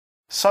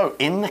So,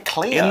 in the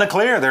clear. In the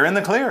clear. They're in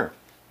the clear.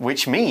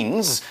 Which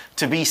means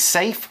to be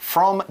safe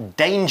from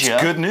danger.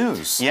 It's good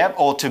news. Yep,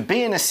 or to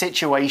be in a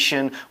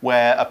situation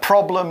where a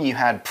problem you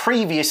had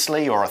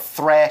previously or a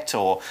threat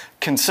or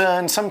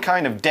concern, some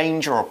kind of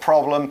danger or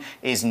problem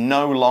is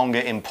no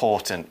longer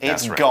important.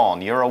 It's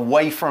gone. You're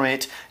away from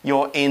it.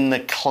 You're in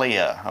the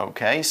clear,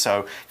 okay?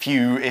 So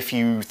if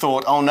you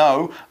thought, oh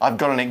no, I've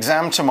got an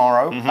exam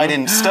tomorrow, I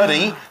didn't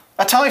study,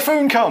 a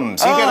typhoon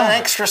comes. You get an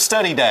extra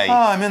study day. Oh,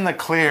 I'm in the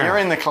clear. You're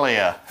in the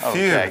clear.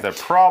 Okay. Phew, the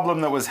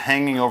problem that was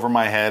hanging over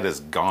my head has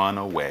gone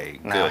away.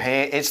 Now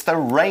here, it's the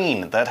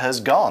rain that has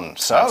gone.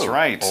 So, that's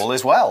right. All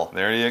is well.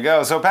 There you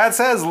go. So Pat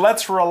says,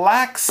 let's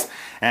relax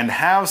and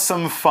have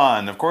some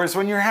fun. Of course,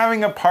 when you're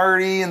having a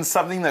party and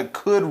something that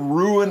could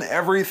ruin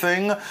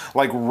everything,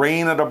 like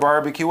rain at a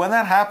barbecue, when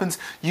that happens,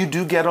 you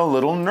do get a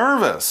little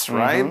nervous,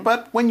 right?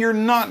 But when you're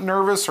not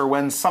nervous, or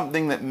when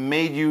something that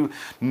made you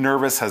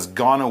nervous has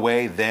gone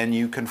away, then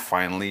you can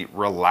finally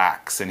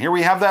relax. And here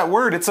we have that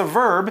word. It's a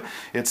verb.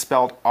 It's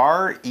spelled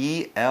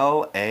R-E-L-A-X.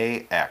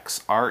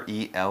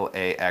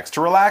 R-E-L-A-X. To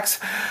relax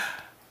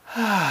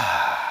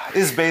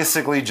is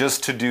basically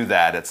just to do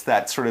that. It's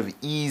that sort of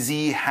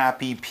easy,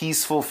 happy,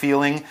 peaceful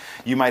feeling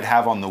you might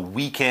have on the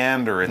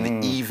weekend or in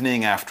the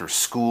evening after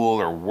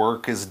school or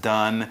work is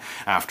done,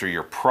 after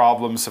your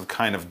problems have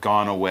kind of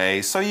gone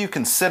away. So you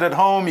can sit at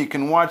home, you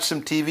can watch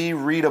some TV,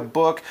 read a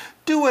book,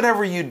 do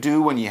whatever you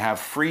do when you have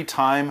free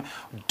time.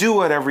 Do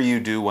whatever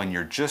you do when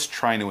you're just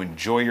trying to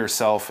enjoy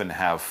yourself and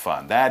have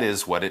fun. That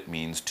is what it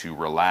means to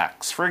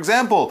relax. For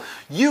example,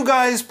 you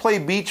guys play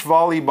beach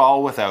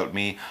volleyball without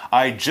me.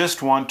 I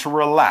just want to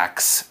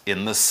relax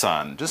in the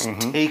sun. Just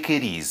take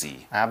it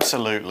easy.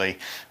 Absolutely.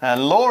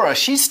 Laura,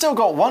 she's still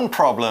got one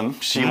problem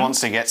she wants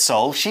to get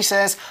solved. She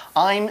says,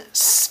 I'm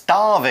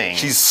starving.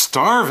 She's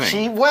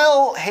starving?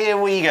 Well, here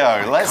we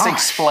go. Let's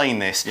explain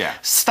this. Yeah.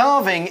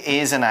 Starving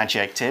is an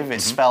adjective.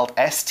 It's spelled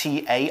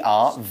S-T-A-R-V-I-N-G,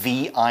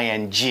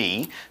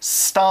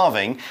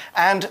 starving.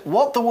 And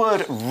what the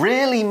word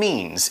really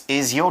means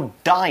is you're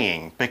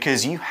dying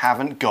because you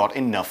haven't got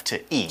enough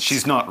to eat.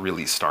 She's not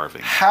really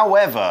starving.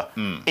 However,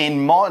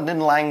 in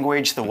modern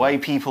language, the way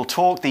people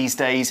talk these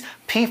days,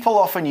 people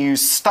often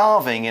use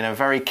starving in a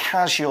very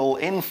casual,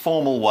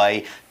 informal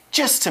way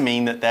just to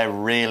mean that they're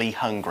really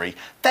hungry.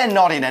 They're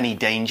not in any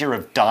danger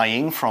of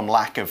dying from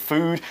lack of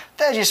food.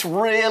 They're just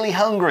really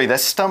hungry. Their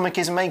stomach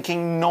is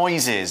making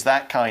noises,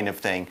 that kind of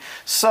thing.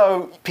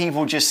 So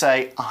people just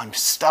say, I'm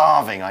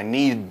starving, I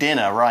need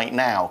dinner right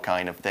now,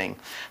 kind of thing.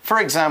 For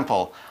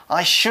example,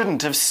 I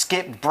shouldn't have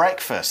skipped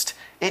breakfast.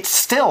 It's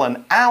still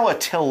an hour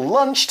till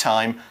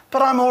lunchtime,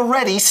 but I'm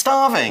already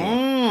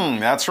starving.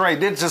 That's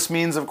right. It just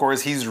means, of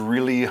course, he's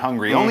really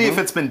hungry. Only if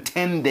it's been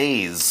 10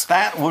 days.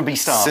 That would be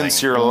starving.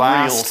 Since your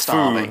last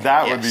food,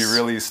 that would be Yes.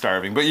 really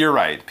starving. But you're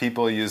right.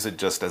 People use it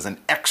just as an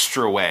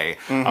extra way,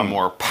 a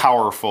more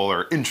powerful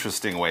or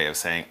interesting way of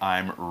saying,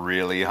 I'm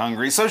really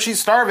hungry. So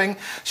she's starving.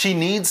 She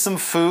needs some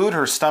food.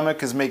 Her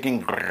stomach is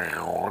making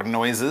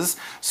noises.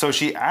 So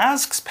she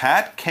asks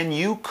Pat, can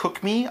you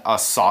cook me a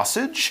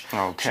sausage?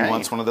 Okay. She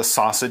wants one of the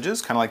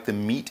sausages, kind of like the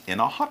meat in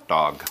a hot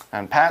dog.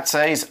 And Pat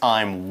says,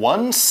 I'm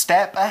one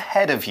step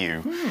ahead of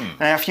you.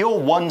 Now, if you're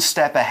one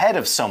step ahead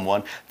of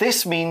someone,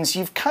 this means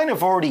you've kind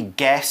of already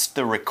guessed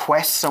the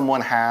request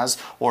someone has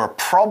or a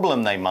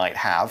problem they might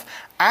have,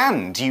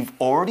 and you've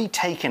already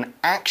taken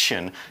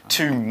action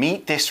to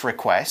meet this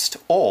request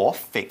or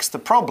fix the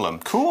problem.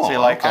 Cool. So you're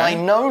like, I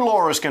know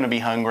Laura's going to be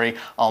hungry.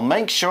 I'll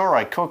make sure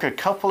I cook a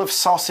couple of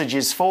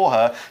sausages for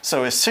her,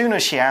 so as soon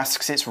as she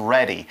asks, it's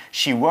ready.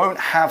 She won't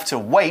have to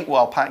wait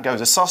while Pat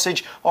goes, a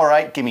sausage? All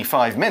right, give me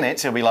 5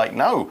 minutes. He'll be like,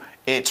 no,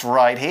 it's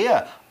right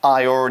here.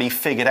 I already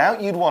figured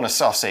out you'd want a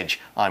sausage.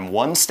 I'm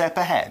one step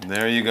ahead.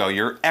 There you go.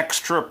 You're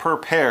extra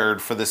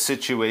prepared for the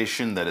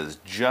situation that has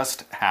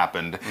just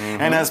happened.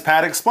 And as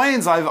Pat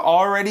explains, I've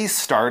already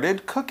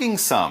started cooking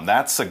some.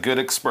 That's a good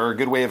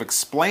way of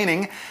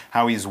explaining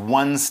how he's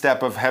one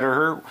step ahead of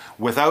her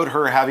without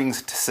her having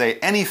to say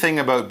anything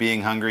about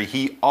being hungry.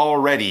 He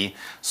already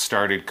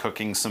started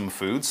cooking some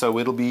food, so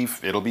it'll be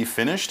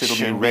finished. It'll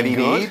be ready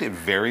to eat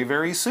very,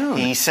 very soon.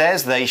 He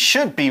says they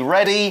should be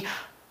ready.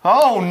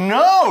 Oh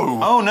no!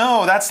 Oh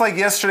no, that's like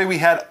yesterday we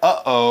had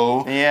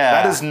uh-oh. Yeah.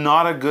 That is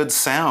not a good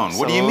sound.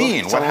 What do you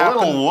mean? What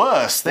happened? A little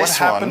worse, this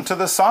one. What happened to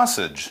the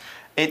sausage?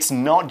 It's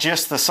not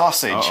just the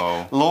sausage.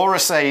 Uh-oh. Laura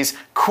says,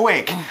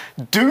 quick,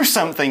 do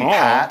something,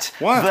 Pat.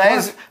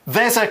 What?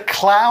 There's a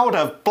cloud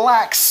of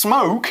black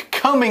smoke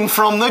coming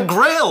from the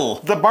grill.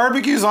 The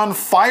barbecue's on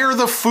fire,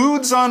 the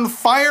food's on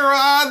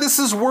fire. This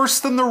is worse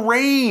than the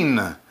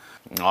rain.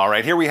 All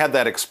right, here we had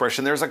that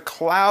expression. There's a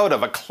cloud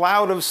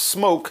of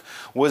smoke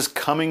was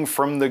coming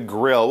from the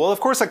grill. Well,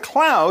 of course, a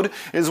cloud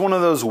is one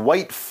of those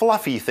white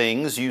fluffy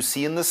things you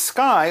see in the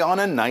sky on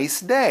a nice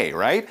day,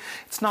 right?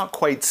 It's not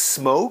quite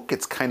smoke,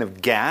 it's kind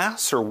of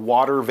gas or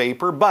water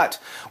vapor, but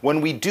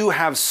when we do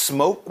have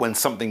smoke, when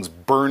something's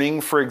burning,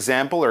 for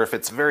example, or if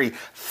it's a very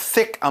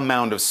thick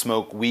amount of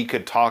smoke, we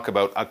could talk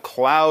about a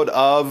cloud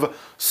of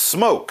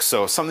Smoke.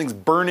 So if something's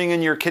burning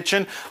in your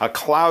kitchen, a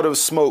cloud of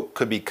smoke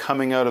could be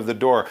coming out of the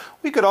door.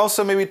 We could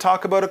also maybe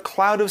talk about a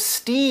cloud of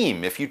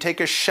steam. If you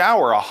take a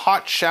shower, a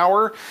hot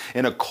shower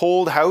in a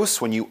cold house,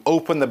 when you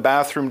open the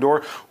bathroom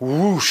door,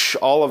 whoosh,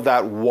 all of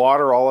that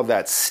water, all of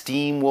that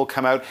steam will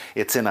come out.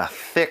 It's in a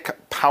thick,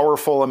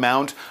 powerful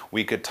amount.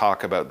 We could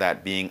talk about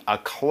that being a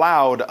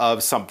cloud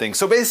of something.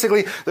 So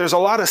basically, there's a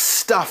lot of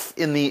stuff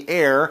in the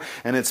air,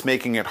 and it's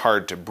making it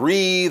hard to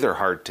breathe or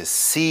hard to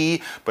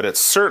see, but it's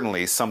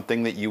certainly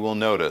something that you will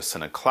notice.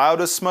 And a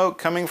cloud of smoke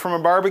coming from a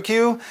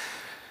barbecue,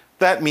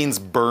 that means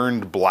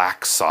burned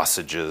black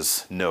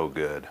sausages. No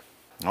good.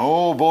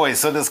 Oh boy,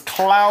 so this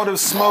cloud of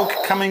smoke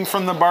coming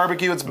from the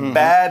barbecue, it's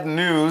bad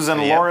news,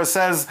 and Laura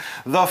says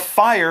the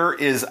fire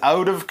is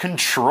out of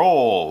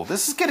control.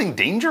 This is getting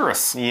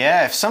dangerous.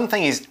 Yeah, if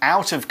something is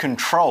out of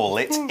control,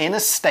 it's in a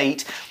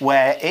state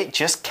where it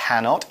just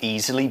cannot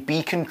easily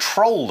be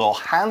controlled or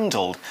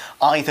handled,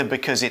 either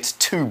because it's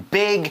too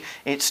big,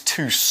 it's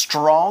too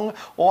strong,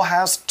 or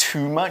has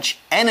too much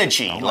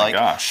energy. Oh my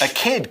gosh. A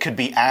kid could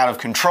be out of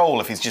control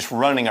if he's just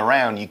running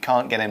around, you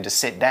can't get him to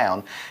sit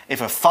down.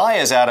 If a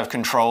fire's out of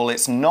control,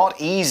 it's not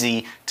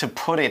easy to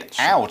put it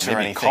out or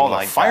anything call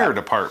like the fire that.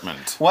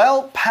 department.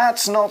 Well,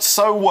 Pat's not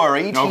so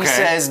worried. Okay. He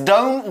says,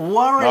 don't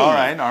worry. All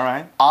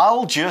right.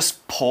 I'll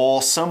just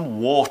pour some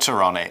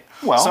water on it.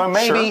 Well, so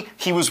maybe sure.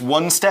 he was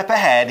one step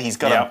ahead. He's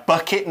got a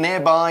bucket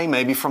nearby,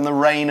 maybe from the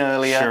rain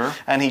earlier, Sure.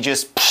 and he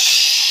just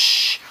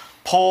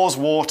pours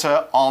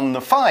water on the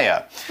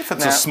fire. If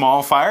it's a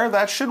small fire,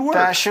 that should work.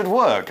 That should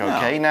work,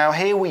 okay? Now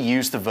here we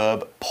use the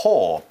verb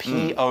pour,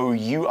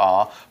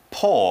 P-O-U-R,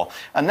 pour,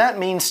 and that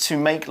means to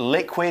make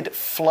liquid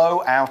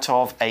flow out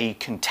of a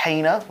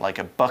container, like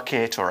a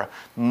bucket or a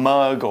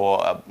mug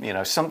or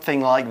something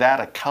like that,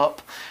 a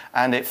cup,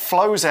 and it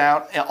flows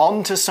out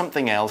onto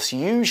something else,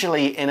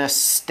 usually in a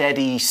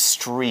steady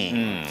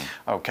stream.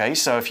 Okay,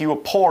 so if you were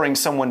pouring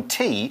someone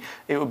tea,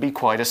 it would be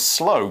quite a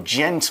slow,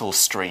 gentle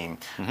stream.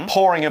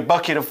 Pouring a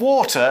bucket of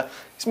water,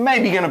 it's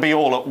maybe going to be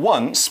all at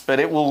once, but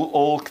it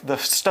will the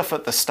stuff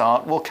at the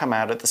start will come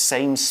out at the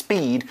same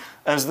speed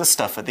as the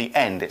stuff at the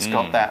end. It's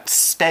got that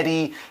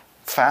steady,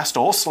 fast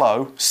or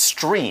slow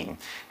stream.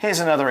 Here's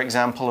another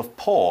example of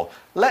pour.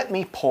 Let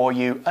me pour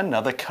you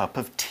another cup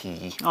of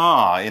tea.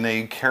 In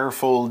a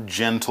careful,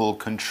 gentle,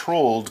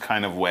 controlled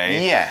kind of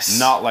way. Yes.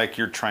 Not like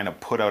you're trying to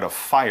put out a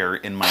fire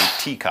in my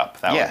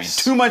teacup. That would be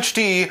too much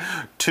tea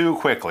too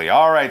quickly.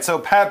 All right, so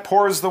Pat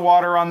pours the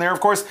water on there. Of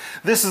course,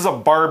 this is a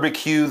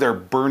barbecue. They're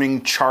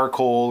burning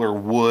charcoal or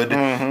wood.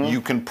 You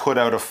can put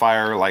out a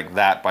fire like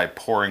that by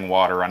pouring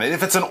water on it.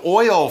 If it's an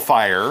oil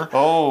fire,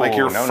 like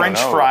your French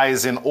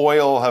fries in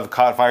oil have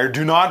caught fire,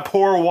 do not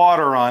pour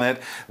water on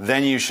it.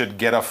 Then you should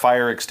get a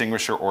fire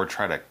extinguisher or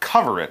try to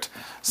cover it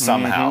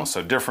somehow.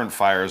 So different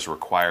fires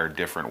require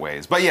different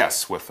ways. But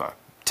yes, with a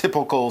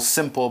typical,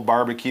 simple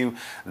barbecue,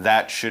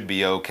 that should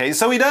be okay.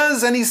 So he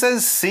does, and he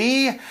says,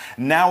 see,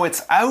 now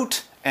it's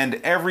out and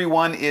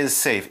everyone is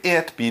safe.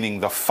 It,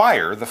 meaning the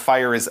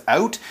fire is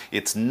out,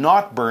 it's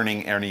not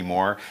burning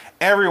anymore.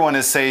 Everyone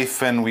is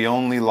safe, and we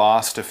only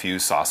lost a few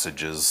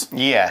sausages.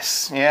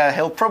 Yes, yeah,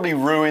 he'll probably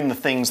ruin the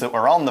things that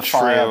were on the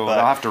fire. But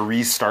they'll have to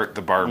restart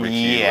the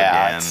barbecue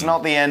again. It's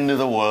not the end of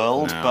the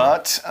world,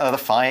 but the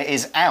fire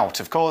is out.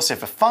 Of course,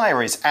 if a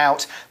fire is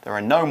out, there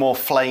are no more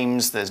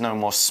flames, there's no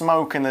more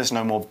smoke, and there's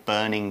no more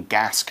burning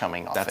gas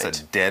coming off it.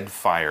 That's a dead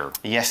fire.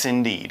 Yes,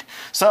 indeed.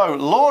 So,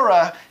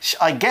 Laura,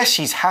 I guess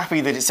she's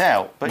happy that it's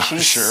out, but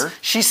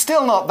she's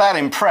still not that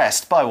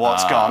impressed by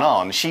what's gone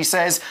on. She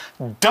says,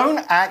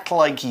 don't act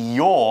like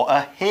you're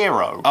a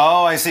hero.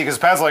 Oh, I see, because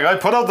Pat's like, I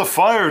put out the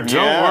fire,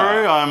 don't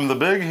worry, I'm the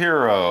big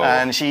hero.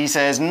 And she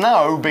says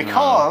no,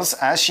 because,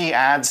 as she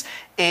adds,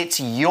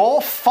 it's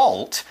your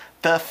fault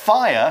the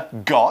fire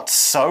got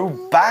so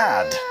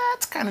bad.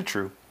 That's kind of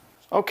true.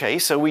 Okay,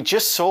 so we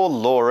just saw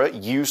Laura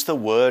use the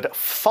word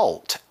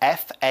fault,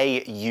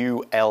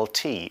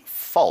 F-A-U-L-T,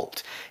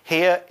 fault.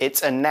 Here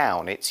it's a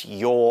noun, it's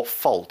your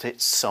fault,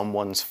 it's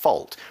someone's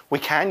fault. We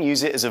can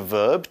use it as a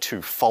verb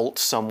to fault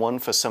someone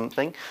for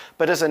something,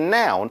 but as a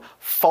noun,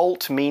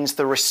 fault means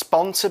the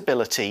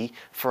responsibility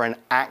for an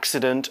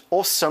accident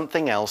or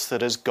something else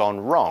that has gone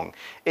wrong.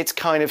 It's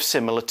kind of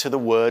similar to the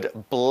word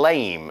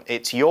blame.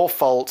 It's your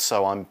fault,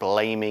 so I'm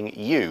blaming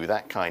you,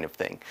 that kind of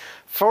thing.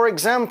 For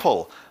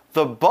example,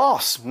 the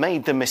boss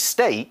made the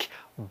mistake,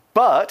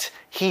 but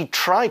he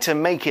tried to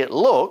make it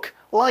look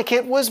like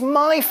it was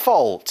my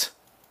fault.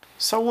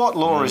 So what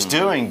Laura's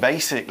doing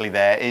basically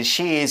there is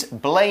she is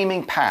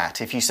blaming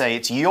Pat. If you say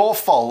it's your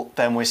fault,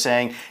 then we're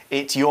saying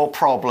it's your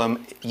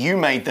problem, you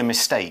made the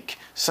mistake.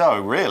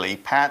 So really,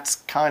 Pat's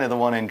kind of the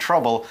one in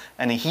trouble,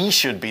 and he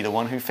should be the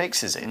one who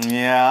fixes it.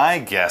 Yeah, I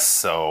guess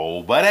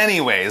so. But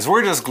anyways,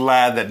 we're just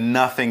glad that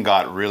nothing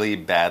got really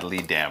badly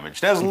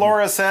damaged. As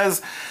Laura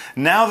says,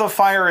 now the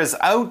fire is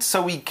out,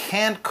 so we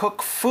can't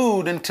cook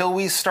food until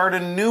we start a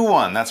new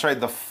one. That's right,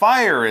 the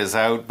fire is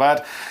out,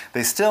 but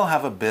they still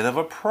have a bit of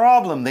a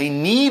problem. They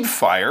need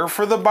fire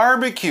for the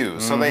barbecue,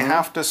 so they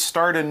have to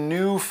start a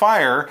new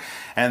fire,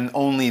 and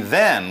only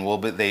then will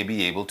they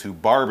be able to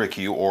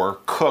barbecue or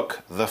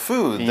cook the food.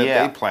 food that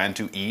they plan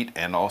to eat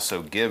and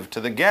also give to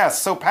the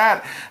guests. So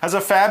Pat has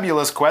a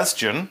fabulous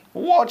question.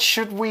 What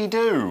should we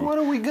do? What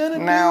are we gonna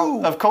do?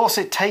 Now, of course,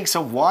 it takes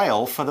a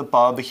while for the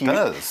barbecue. It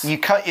does.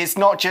 It's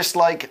not just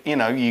like,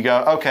 you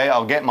go, okay,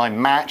 I'll get my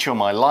match or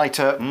my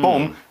lighter,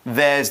 boom,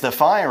 there's the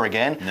fire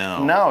again.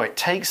 No, it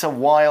takes a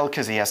while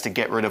because he has to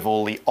get rid of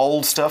all the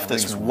old stuff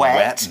that's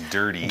wet and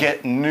dirty.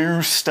 Get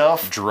new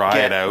stuff. Dry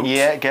it out.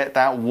 Yeah, get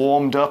that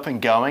warmed up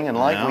and going. And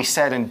like we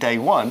said in day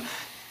one,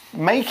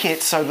 make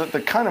it so that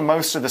the kind of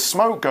most of the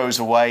smoke goes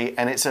away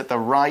and it's at the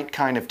right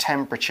kind of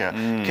temperature.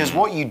 Because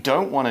what you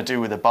don't want to do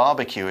with a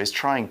barbecue is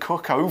try and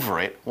cook over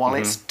it while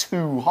it's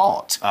too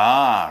hot.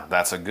 Ah,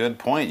 that's a good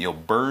point. You'll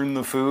burn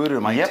the food.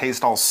 It might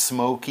taste all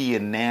smoky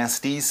and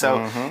nasty.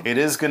 So it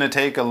is going to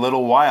take a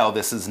little while.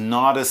 This is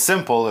not as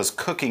simple as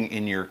cooking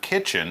in your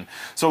kitchen.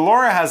 So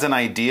Laura has an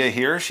idea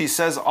here. She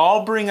says,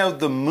 I'll bring out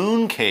the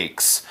moon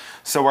cakes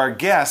so our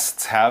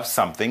guests have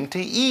something to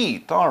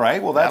eat. All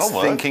right, well, that's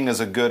thinking as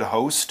a good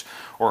host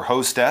or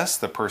hostess.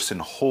 The person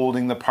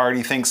holding the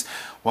party thinks,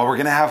 well, we're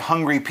going to have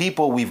hungry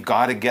people. We've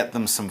got to get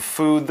them some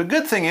food. The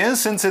good thing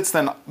is, since it's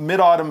the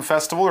Mid-Autumn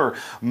Festival or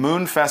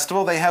Moon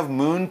Festival, they have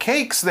moon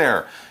cakes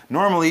there.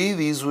 Normally,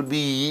 these would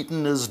be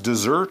eaten as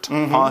dessert,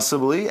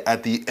 possibly,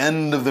 at the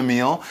end of the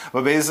meal.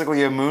 But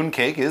basically, a moon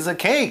cake is a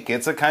cake.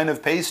 It's a kind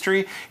of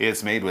pastry.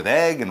 It's made with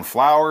egg and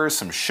flour,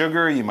 some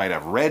sugar. You might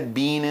have red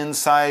bean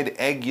inside,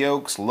 egg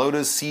yolks,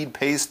 lotus seed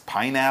paste,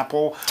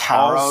 pineapple,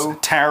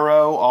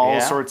 taro,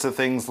 all sorts of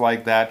things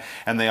like that.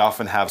 And they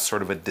often have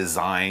sort of a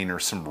design or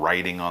some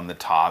writing on the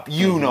top.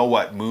 You know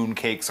what moon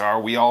cakes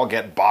are. We all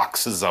get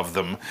boxes of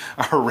them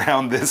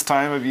around this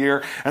time of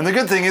year. And the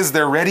good thing is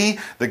they're ready.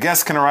 The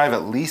guests can arrive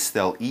at least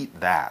they'll eat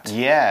that.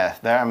 Yeah,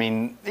 I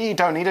mean, you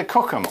don't need to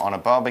cook them on a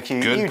barbecue.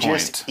 You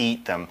just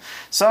eat them.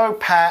 So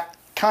Pat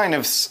kind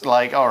of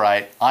like, all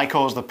right, I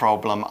caused the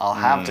problem. I'll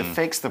have to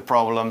fix the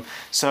problem.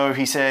 So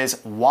he says,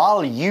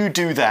 while you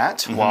do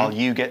that, while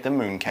you get the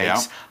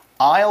mooncakes,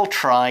 I'll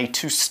try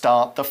to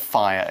start the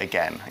fire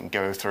again and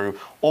go through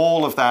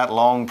all of that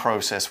long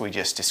process we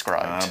just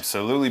described.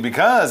 Absolutely,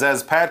 because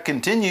as Pat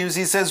continues,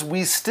 he says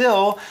we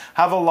still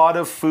have a lot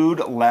of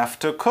food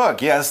left to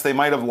cook. Yes, they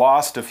might have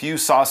lost a few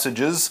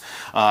sausages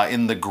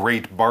in the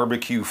great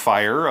barbecue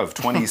fire of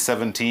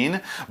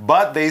 2017,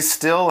 but they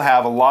still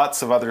have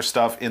lots of other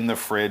stuff in the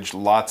fridge,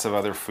 lots of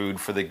other food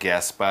for the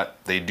guests, but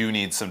they do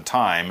need some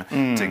time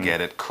to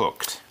get it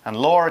cooked. And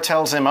Laura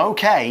tells him,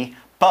 okay,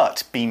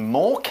 but be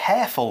more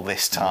careful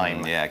this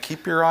time. Yeah,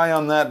 keep your eye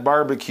on that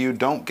barbecue.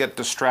 Don't get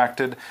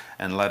distracted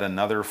and let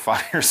another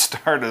fire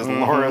start, as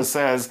Laura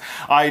says.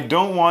 I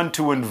don't want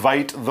to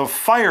invite the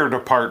fire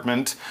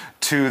department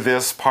to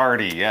this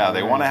party. Yeah,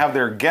 they want to have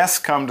their guests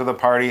come to the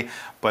party,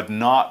 but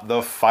not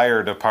the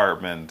fire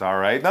department, all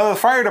right? Now, the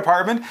fire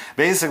department,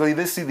 basically,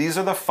 these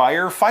are the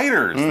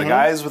firefighters, the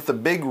guys with the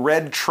big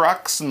red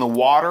trucks and the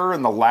water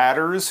and the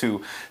ladders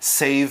who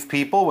save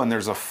people when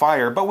there's a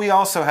fire. But we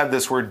also have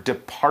this word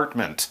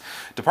department.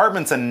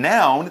 Department's a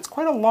noun. It's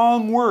quite a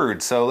long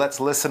word, so let's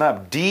listen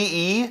up.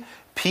 D-E-P-A-R-T-M-E-N-T.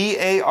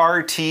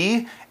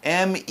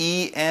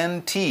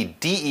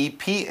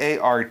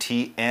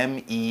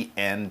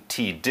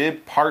 D-E-P-A-R-T-M-E-N-T.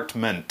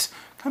 Department.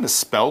 Kind of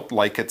spelt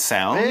like it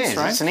sounds, It is.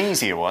 right? It's an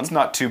easier one. It's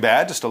not too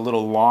bad, just a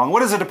little long.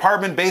 What is a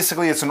department?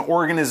 Basically, it's an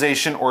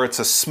organization or it's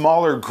a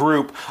smaller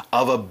group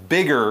of a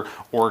bigger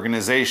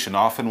organization.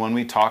 Often when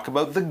we talk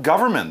about the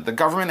government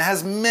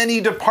has many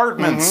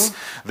departments.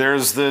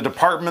 There's the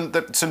department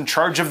that's in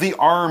charge of the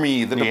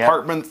army, the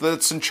department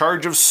that's in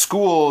charge of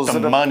schools,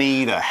 the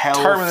money, the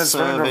health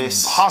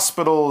service,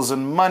 hospitals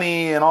and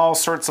money and all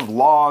sorts of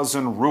laws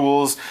and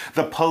rules.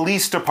 The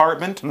police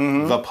department,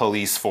 the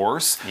police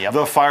force,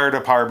 the fire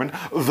department,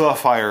 the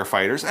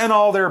firefighters, and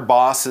all their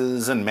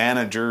bosses and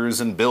managers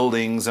and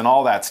buildings and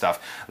all that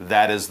stuff.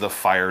 That is the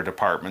fire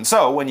department.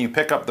 So when you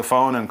pick up the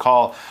phone and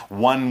call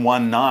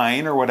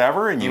 119 or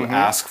whatever and you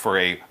ask for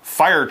a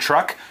fire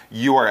truck,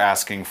 you are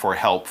asking for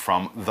help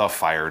from the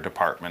fire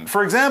department.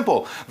 For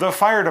example, the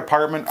fire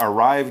department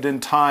arrived in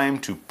time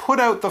to put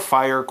out the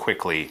fire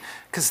quickly,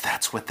 because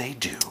that's what they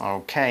do.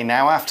 Okay,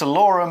 now after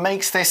Laura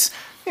makes this,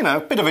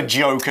 bit of a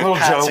joke at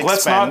Pat's expense.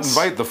 Let's not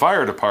invite the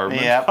fire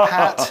department. Yeah,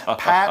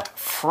 Pat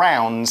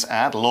frowns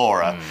at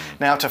Laura.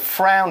 Now, to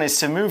frown is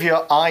to move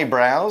your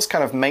eyebrows,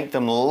 kind of make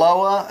them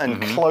lower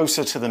and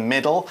closer to the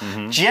middle,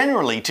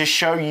 generally to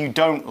show you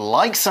don't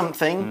like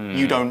something,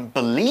 you don't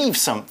believe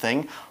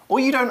something, or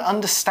you don't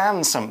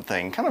understand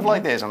something. Kind of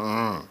like this. Hey,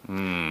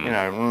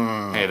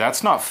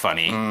 that's not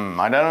funny.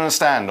 I don't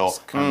understand, or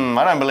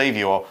I don't believe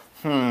you, or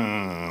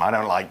I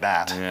don't like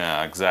that.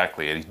 Yeah,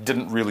 exactly. And he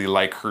didn't really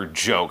like her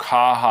joke.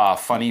 Ha ha,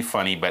 funny,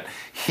 but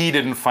he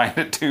didn't find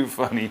it too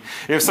funny.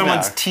 If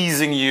someone's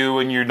teasing you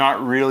and you're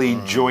not really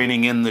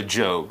joining in the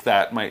joke,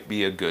 that might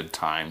be a good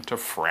time to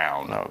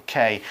frown.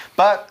 Okay,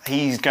 but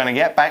he's going to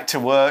get back to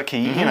work.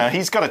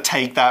 He's got to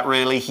take that,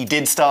 really. He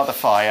did start the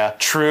fire.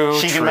 True,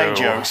 She can make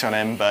jokes on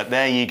him, but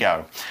there you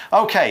go.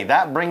 Okay,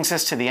 that brings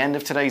us to the end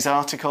of today's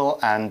article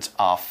and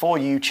our For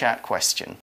You chat question.